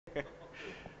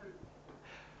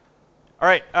All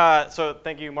right, so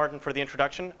thank you, Martin, for the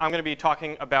introduction. I'm going to be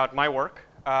talking about my work,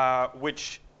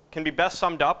 which can be best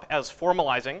summed up as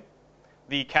formalizing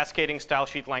the cascading style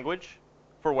sheet language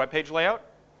for web page layout,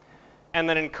 and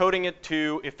then encoding it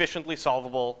to efficiently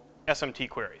solvable SMT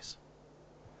queries.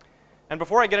 And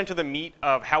before I get into the meat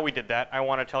of how we did that, I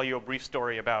want to tell you a brief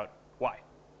story about why.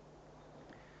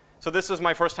 So this is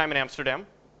my first time in Amsterdam.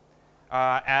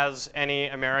 As any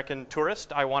American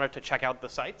tourist, I wanted to check out the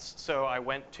sites, so I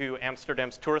went to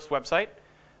Amsterdam's tourist website,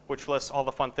 which lists all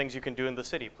the fun things you can do in the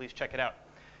city. Please check it out.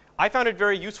 I found it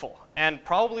very useful, and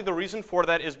probably the reason for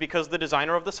that is because the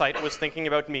designer of the site was thinking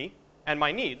about me and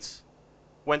my needs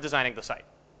when designing the site.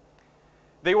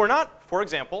 They were not, for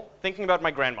example, thinking about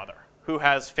my grandmother, who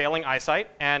has failing eyesight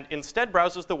and instead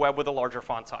browses the web with a larger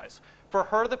font size. For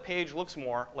her, the page looks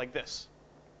more like this.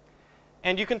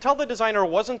 And you can tell the designer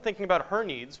wasn't thinking about her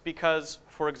needs because,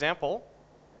 for example,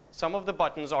 some of the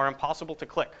buttons are impossible to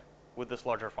click with this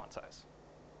larger font size.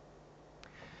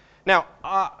 Now,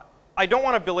 I don't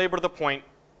want to belabor the point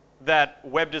that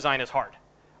web design is hard.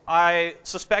 I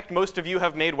suspect most of you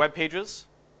have made web pages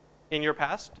in your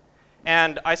past,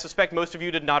 and I suspect most of you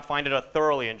did not find it a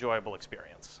thoroughly enjoyable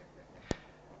experience.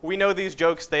 We know these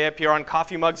jokes. They appear on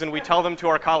coffee mugs, and we tell them to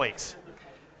our colleagues.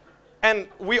 And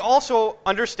we also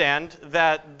understand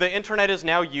that the internet is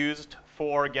now used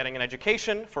for getting an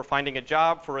education, for finding a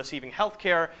job, for receiving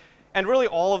healthcare, and really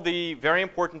all of the very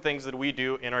important things that we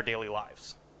do in our daily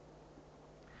lives.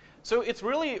 So it's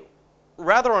really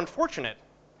rather unfortunate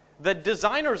that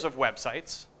designers of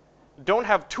websites don't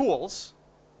have tools,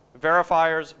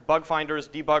 verifiers, bug finders,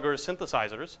 debuggers,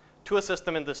 synthesizers, to assist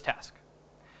them in this task.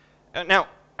 Now,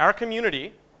 our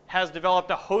community has developed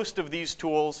a host of these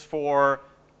tools for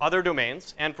other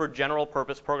domains and for general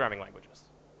purpose programming languages.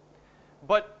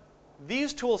 But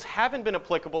these tools haven't been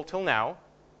applicable till now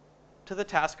to the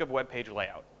task of web page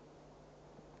layout.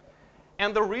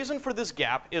 And the reason for this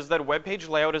gap is that web page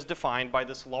layout is defined by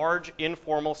this large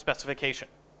informal specification.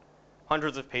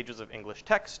 Hundreds of pages of English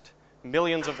text,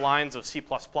 millions of lines of C++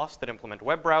 that implement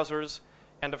web browsers,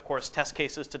 and of course test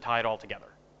cases to tie it all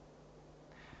together.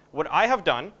 What I have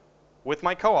done with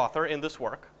my co-author in this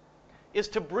work is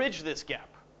to bridge this gap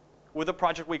with a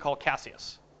project we call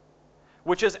Cassius,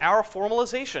 which is our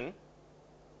formalization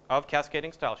of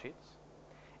cascading style sheets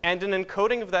and an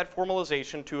encoding of that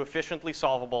formalization to efficiently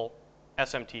solvable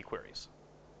SMT queries.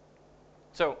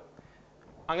 So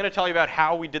I'm going to tell you about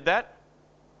how we did that.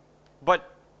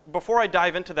 But before I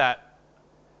dive into that,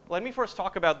 let me first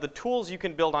talk about the tools you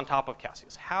can build on top of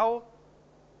Cassius. How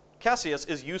Cassius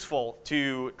is useful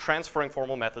to transferring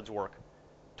formal methods work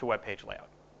to web page layout.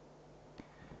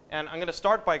 And I'm going to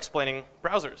start by explaining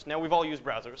browsers. Now, we've all used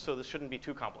browsers, so this shouldn't be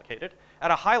too complicated. At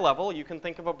a high level, you can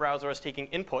think of a browser as taking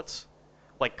inputs,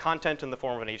 like content in the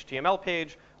form of an HTML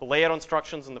page, layout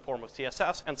instructions in the form of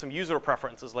CSS, and some user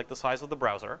preferences, like the size of the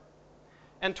browser,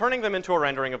 and turning them into a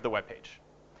rendering of the web page.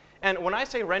 And when I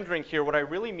say rendering here, what I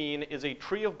really mean is a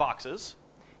tree of boxes,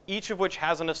 each of which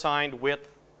has an assigned width,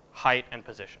 height, and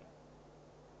position.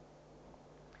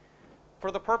 For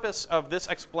the purpose of this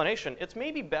explanation, it's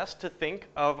maybe best to think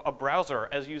of a browser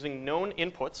as using known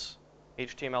inputs,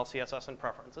 HTML, CSS, and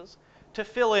preferences, to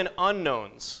fill in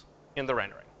unknowns in the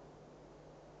rendering.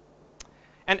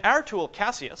 And our tool,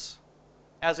 Cassius,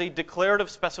 as a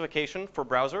declarative specification for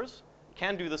browsers,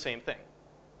 can do the same thing.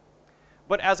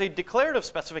 But as a declarative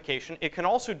specification, it can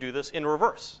also do this in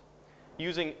reverse,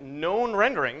 using known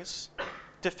renderings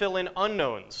to fill in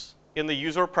unknowns in the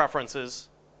user preferences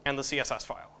and the CSS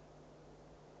file.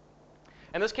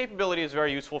 And this capability is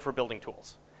very useful for building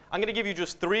tools. I'm going to give you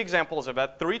just 3 examples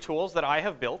about 3 tools that I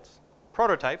have built,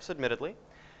 prototypes admittedly,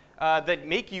 that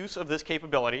make use of this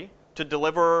capability to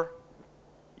deliver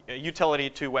utility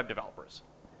to web developers.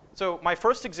 So my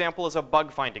first example is a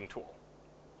bug finding tool.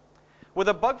 With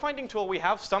a bug finding tool, we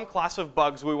have some class of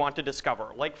bugs we want to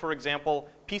discover, like, for example,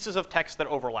 pieces of text that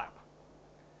overlap.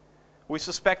 We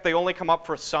suspect they only come up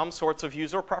for some sorts of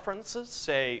user preferences,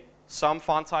 say some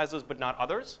font sizes but not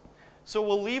others. So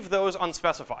we'll leave those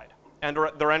unspecified, and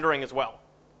the rendering as well.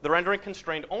 The rendering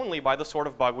constrained only by the sort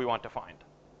of bug we want to find.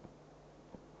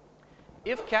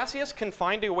 If Cassius can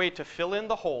find a way to fill in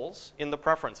the holes in the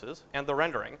preferences and the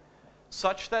rendering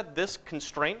such that this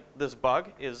constraint, this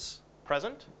bug, is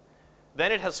present,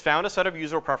 then it has found a set of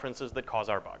user preferences that cause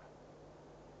our bug.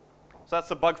 So that's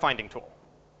the bug finding tool.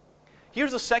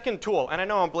 Here's a second tool, and I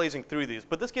know I'm blazing through these,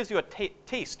 but this gives you a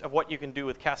taste of what you can do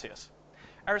with Cassius.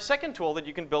 Our second tool that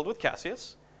you can build with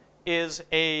Cassius is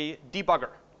a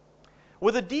debugger.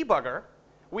 With a debugger,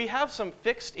 we have some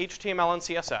fixed HTML and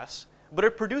CSS, but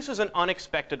it produces an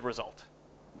unexpected result.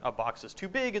 A box is too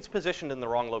big, it's positioned in the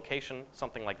wrong location,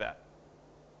 something like that.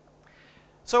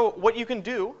 So what you can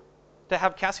do to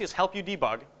have Cassius help you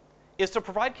debug is to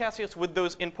provide Cassius with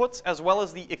those inputs as well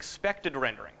as the expected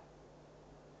rendering.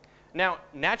 Now,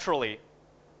 naturally,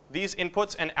 these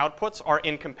inputs and outputs are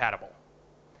incompatible.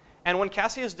 And when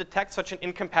Cassius detects such an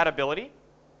incompatibility,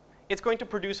 it's going to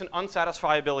produce an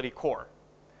unsatisfiability core.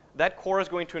 That core is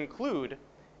going to include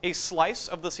a slice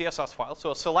of the CSS file,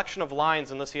 so a selection of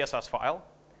lines in the CSS file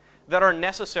that are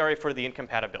necessary for the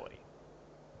incompatibility.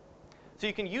 So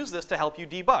you can use this to help you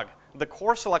debug. The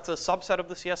core selects a subset of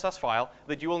the CSS file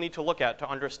that you will need to look at to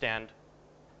understand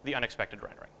the unexpected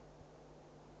rendering.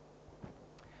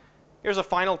 Here's a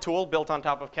final tool built on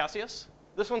top of Cassius.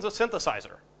 This one's a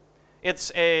synthesizer.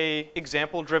 It's an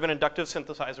example-driven inductive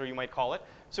synthesizer, you might call it.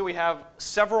 So we have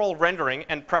several rendering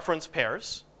and preference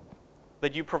pairs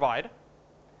that you provide.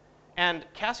 And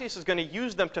Cassius is going to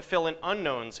use them to fill in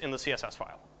unknowns in the CSS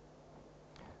file.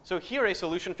 So here, a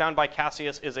solution found by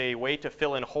Cassius is a way to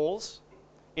fill in holes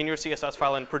in your CSS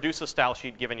file and produce a style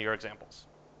sheet given your examples.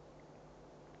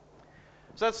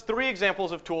 So that's 3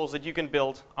 examples of tools that you can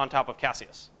build on top of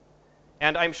Cassius.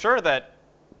 And I'm sure that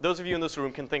those of you in this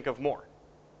room can think of more.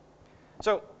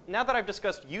 So now that I've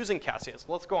discussed using Cassius,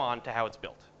 let's go on to how it's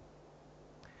built.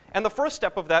 And the first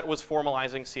step of that was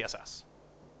formalizing CSS.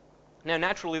 Now,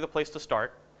 naturally, the place to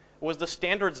start was the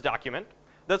standards document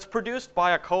that's produced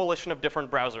by a coalition of different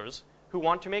browsers who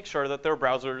want to make sure that their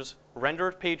browsers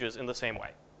render pages in the same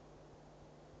way.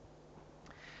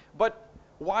 But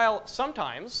while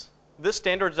sometimes this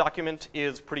standards document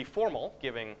is pretty formal,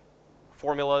 giving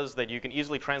formulas that you can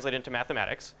easily translate into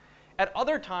mathematics, at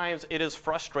other times it is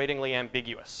frustratingly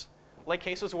ambiguous, like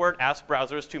cases where it asks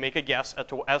browsers to make a guess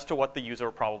as to what the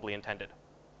user probably intended.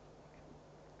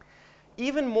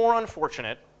 Even more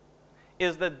unfortunate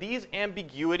is that these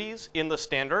ambiguities in the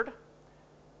standard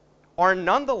are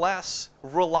nonetheless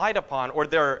relied upon, or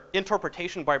their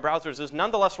interpretation by browsers is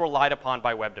nonetheless relied upon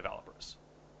by web developers.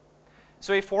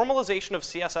 So a formalization of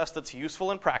CSS that's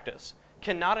useful in practice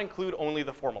cannot include only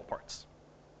the formal parts.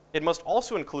 It must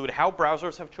also include how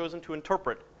browsers have chosen to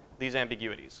interpret these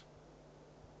ambiguities.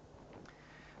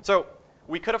 So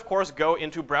we could, of course, go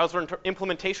into browser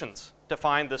implementations to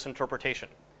find this interpretation.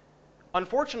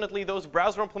 Unfortunately, those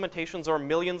browser implementations are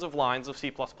millions of lines of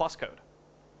C++ code.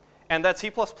 And that C++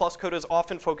 code is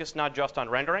often focused not just on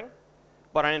rendering,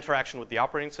 but on interaction with the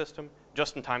operating system,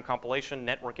 just-in-time compilation,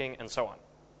 networking, and so on.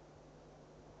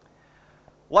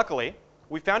 Luckily,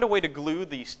 we found a way to glue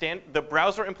the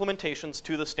browser implementations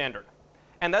to the standard.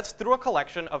 And that's through a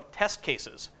collection of test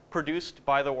cases produced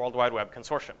by the World Wide Web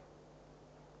Consortium.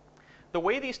 The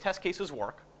way these test cases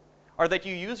work are that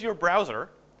you use your browser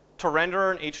to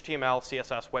render an HTML,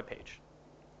 CSS web page.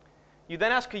 You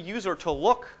then ask a user to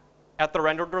look at the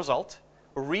rendered result,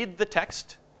 read the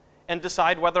text, and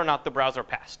decide whether or not the browser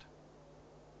passed.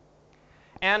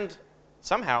 And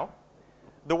somehow,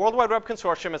 the World Wide Web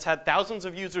Consortium has had thousands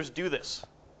of users do this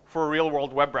for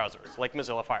real-world web browsers, like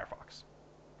Mozilla Firefox.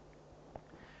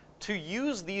 To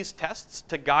use these tests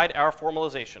to guide our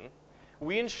formalization,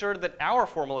 we ensured that our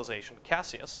formalization,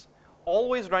 Cassius,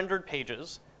 always rendered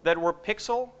pages that were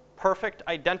pixel perfect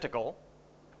identical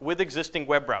with existing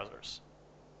web browsers.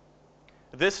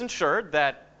 This ensured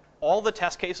that all the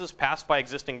test cases passed by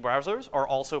existing browsers are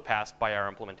also passed by our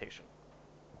implementation.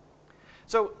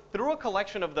 So through a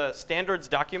collection of the standards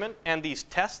document and these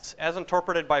tests as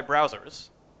interpreted by browsers,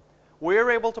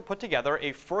 we're able to put together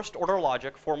a first-order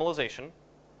logic formalization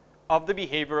of the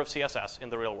behavior of CSS in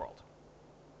the real world.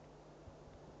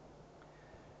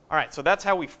 All right, so that's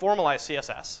how we formalize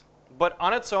CSS. But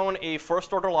on its own, a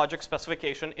first-order logic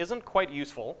specification isn't quite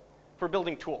useful for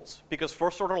building tools, because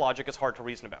first-order logic is hard to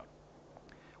reason about.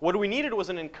 What we needed was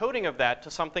an encoding of that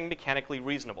to something mechanically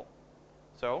reasonable.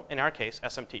 So in our case,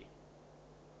 SMT.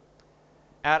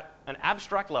 At an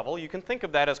abstract level, you can think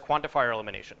of that as quantifier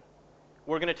elimination.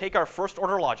 We're going to take our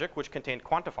first-order logic, which contained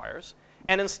quantifiers,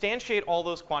 and instantiate all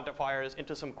those quantifiers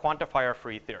into some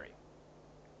quantifier-free theory.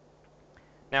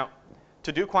 Now,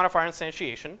 to do quantifier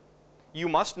instantiation, you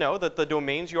must know that the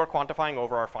domains you are quantifying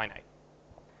over are finite.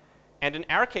 And in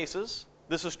our cases,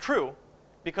 this is true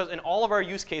because in all of our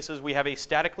use cases, we have a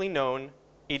statically known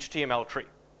HTML tree.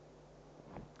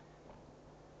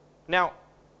 Now,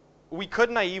 we could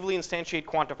naively instantiate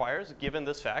quantifiers given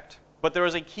this fact, but there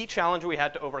is a key challenge we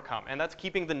had to overcome, and that's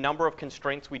keeping the number of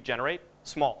constraints we generate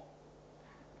small.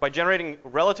 By generating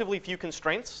relatively few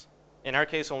constraints, in our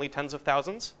case only tens of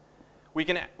thousands, we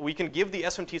can give the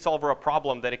SMT solver a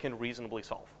problem that it can reasonably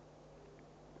solve.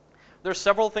 There's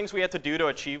several things we had to do to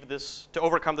achieve this, to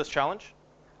overcome this challenge.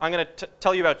 I'm going to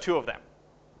tell you about 2 of them.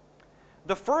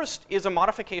 The first is a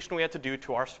modification we had to do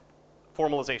to our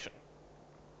formalization.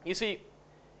 You see,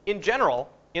 in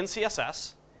general, in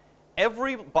CSS,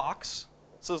 every box's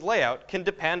layout can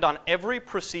depend on every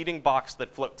preceding box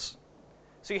that floats.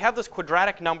 So you have this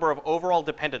quadratic number of overall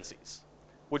dependencies,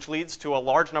 which leads to a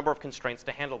large number of constraints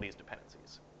to handle these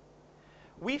dependencies.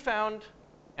 We found,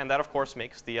 and that of course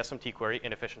makes the SMT query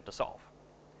inefficient to solve.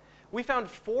 We found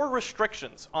 4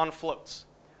 restrictions on floats,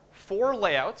 4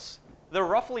 layouts. They're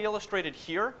roughly illustrated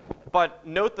here, but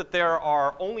note that there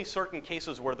are only certain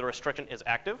cases where the restriction is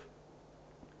active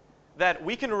that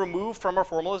we can remove from our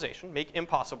formalization, make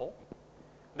impossible,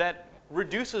 that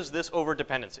reduces this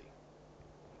overdependency.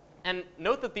 And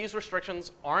note that these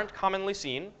restrictions aren't commonly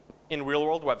seen in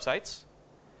real-world websites,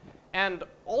 and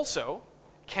also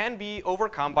can be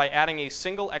overcome by adding a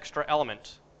single extra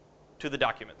element to the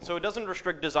document. So it doesn't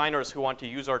restrict designers who want to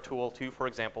use our tool to, for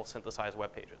example, synthesize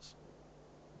web pages.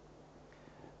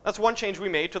 That's one change we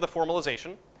made to the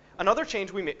formalization. Another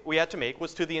change we had to make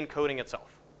was to the encoding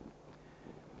itself.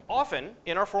 Often,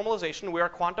 in our formalization, we are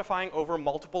quantifying over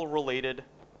multiple related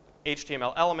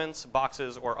HTML elements,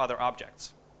 boxes, or other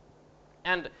objects.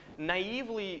 And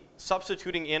naively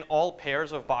substituting in all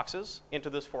pairs of boxes into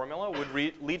this formula would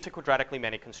lead to quadratically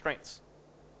many constraints.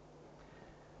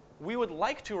 We would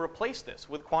like to replace this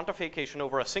with quantification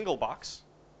over a single box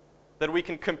that we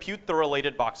can compute the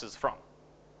related boxes from.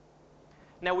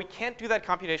 Now, we can't do that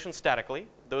computation statically.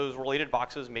 Those related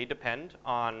boxes may depend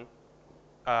on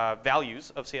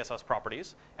values of CSS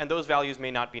properties, and those values may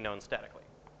not be known statically.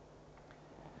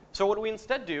 So what we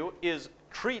instead do is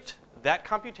treat that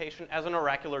computation as an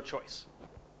oracular choice.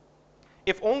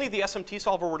 If only the SMT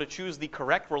solver were to choose the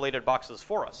correct related boxes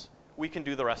for us, we can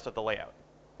do the rest of the layout.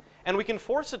 And we can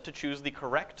force it to choose the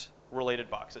correct related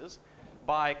boxes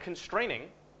by constraining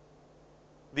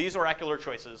these oracular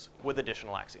choices with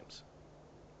additional axioms.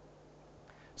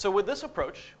 So with this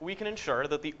approach, we can ensure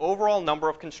that the overall number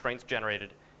of constraints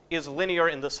generated is linear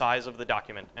in the size of the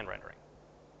document and rendering.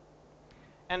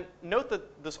 And note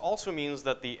that this also means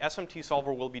that the SMT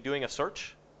solver will be doing a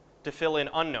search to fill in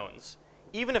unknowns,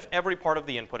 even if every part of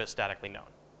the input is statically known.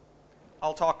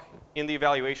 I'll talk in the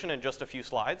evaluation in just a few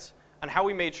slides on how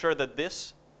we made sure that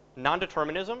this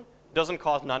non-determinism doesn't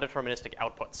cause non-deterministic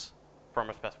outputs from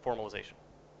a formalization.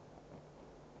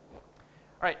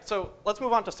 All right, so let's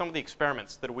move on to some of the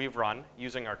experiments that we've run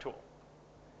using our tool.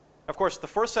 Of course, the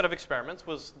first set of experiments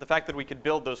was the fact that we could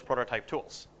build those prototype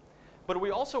tools. But we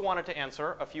also wanted to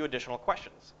answer a few additional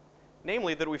questions,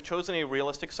 namely that we've chosen a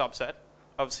realistic subset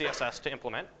of CSS to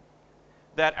implement,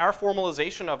 that our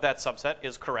formalization of that subset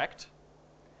is correct,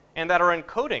 and that our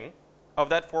encoding of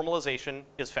that formalization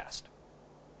is fast.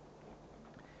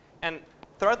 And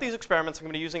throughout these experiments, I'm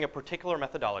going to be using a particular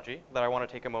methodology that I want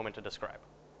to take a moment to describe.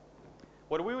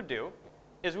 What we would do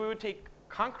is we would take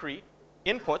concrete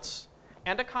inputs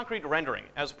and a concrete rendering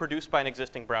as produced by an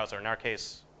existing browser, in our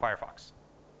case, Firefox.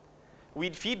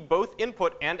 We'd feed both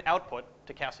input and output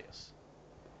to Cassius,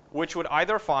 which would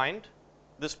either find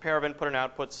this pair of input and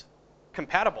outputs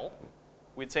compatible,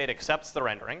 we'd say it accepts the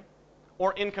rendering,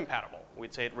 or incompatible,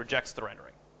 we'd say it rejects the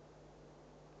rendering.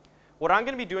 What I'm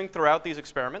going to be doing throughout these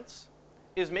experiments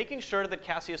is making sure that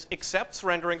Cassius accepts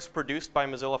renderings produced by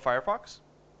Mozilla Firefox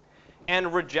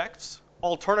and rejects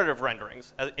alternative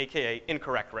renderings, aka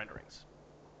incorrect renderings.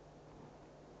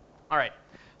 All right,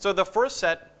 so the first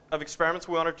set of experiments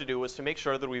we wanted to do was to make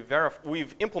sure that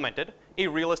we've implemented a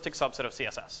realistic subset of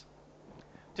CSS.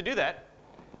 To do that,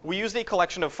 we used a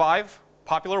collection of 5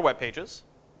 popular web pages,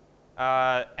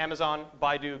 Amazon,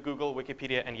 Baidu, Google,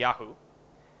 Wikipedia, and Yahoo.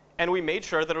 And we made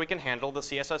sure that we can handle the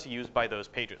CSS used by those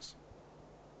pages.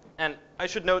 And I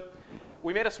should note,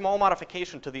 we made a small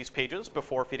modification to these pages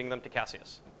before feeding them to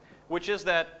Cassius, which is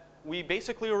that we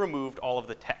basically removed all of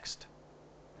the text.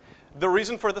 The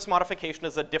reason for this modification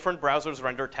is that different browsers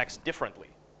render text differently.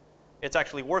 It's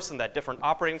actually worse than that. Different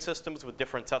operating systems with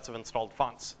different sets of installed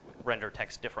fonts render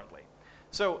text differently.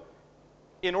 So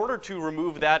in order to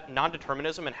remove that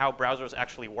non-determinism in how browsers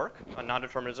actually work, a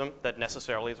non-determinism that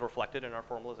necessarily is reflected in our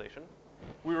formalization,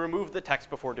 we removed the text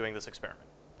before doing this experiment.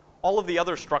 All of the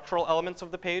other structural elements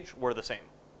of the page were the same.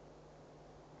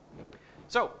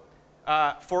 So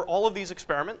for all of these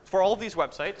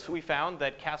websites, we found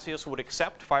that Cassius would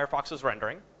accept Firefox's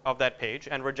rendering of that page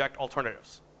and reject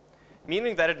alternatives,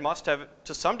 meaning that it must have,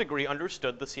 to some degree,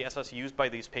 understood the CSS used by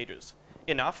these pages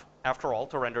enough, after all,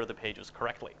 to render the pages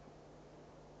correctly.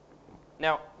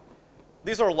 Now,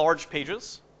 these are large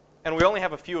pages, and we only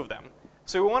have a few of them.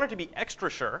 So we wanted to be extra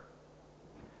sure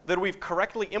that we've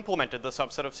correctly implemented the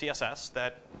subset of CSS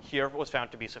that here was found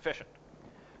to be sufficient.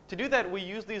 To do that, we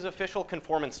use these official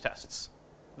conformance tests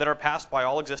that are passed by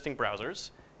all existing browsers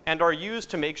and are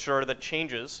used to make sure that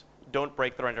changes don't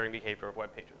break the rendering behavior of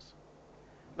web pages.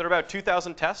 There are about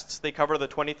 2,000 tests. They cover the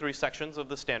 23 sections of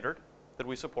the standard that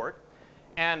we support.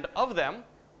 And of them,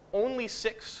 only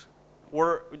 6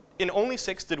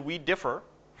 did we differ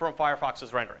from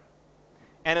Firefox's rendering.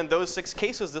 And in those 6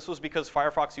 cases, this was because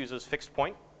Firefox uses fixed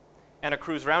point and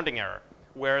accrues rounding error,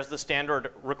 whereas the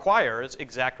standard requires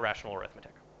exact rational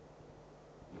arithmetic.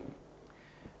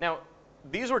 Now,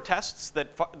 these were tests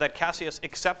that Cassius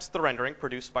accepts the rendering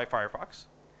produced by Firefox,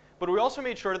 but we also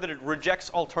made sure that it rejects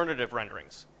alternative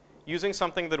renderings using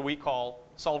something that we call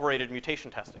solver-aided mutation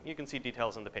testing. You can see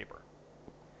details in the paper.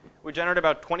 We generated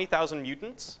about 20,000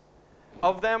 mutants.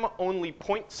 Of them, only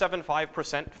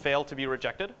 0.75% failed to be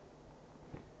rejected.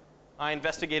 I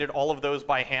investigated all of those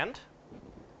by hand,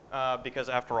 because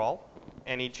after all,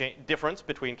 any difference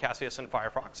between Cassius and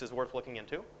Firefox is worth looking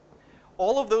into.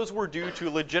 All of those were due to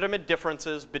legitimate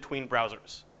differences between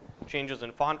browsers, changes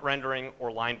in font rendering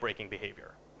or line breaking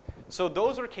behavior. So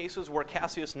those are cases where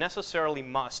Cassius necessarily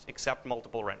must accept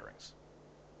multiple renderings.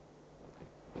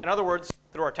 In other words,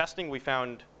 through our testing, we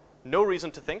found no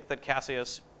reason to think that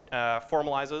Cassius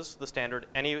formalizes the standard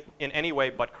in any way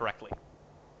but correctly.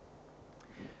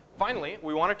 Finally,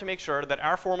 we wanted to make sure that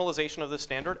our formalization of the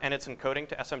standard and its encoding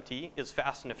to SMT is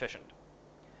fast and efficient.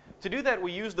 To do that,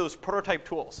 we use those prototype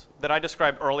tools that I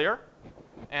described earlier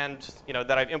and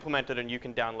that I've implemented and you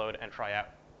can download and try out.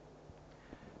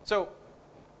 So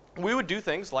we would do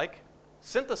things like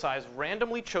synthesize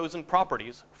randomly chosen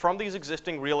properties from these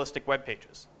existing realistic web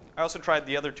pages. I also tried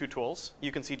the other 2 tools.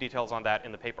 You can see details on that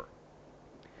in the paper.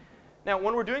 Now,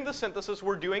 when we're doing the synthesis,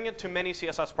 we're doing it to many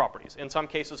CSS properties, in some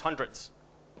cases hundreds.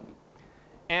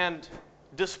 And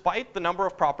despite the number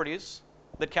of properties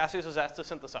that Cassius is asked to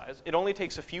synthesize, it only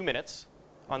takes a few minutes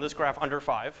on this graph under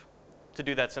 5 to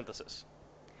do that synthesis.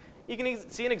 You can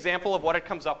see an example of what it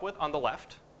comes up with on the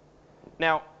left.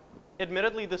 Now,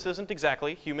 admittedly, this isn't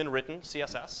exactly human-written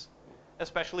CSS,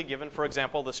 especially given, for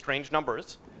example, the strange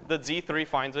numbers that Z3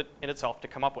 finds it in itself to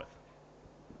come up with.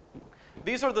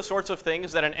 These are the sorts of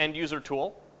things that an end-user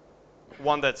tool,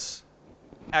 one that's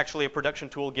actually a production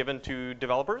tool given to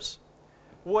developers,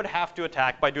 would have to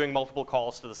attack by doing multiple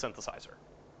calls to the synthesizer.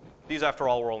 These, after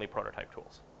all, were only prototype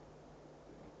tools.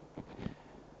 All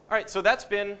right, so that's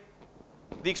been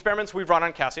the experiments we've run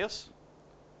on Cassius.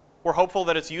 We're hopeful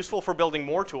that it's useful for building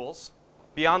more tools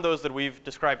beyond those that we've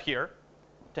described here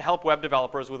to help web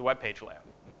developers with web page layout.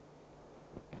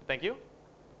 Thank you,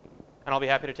 and I'll be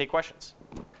happy to take questions.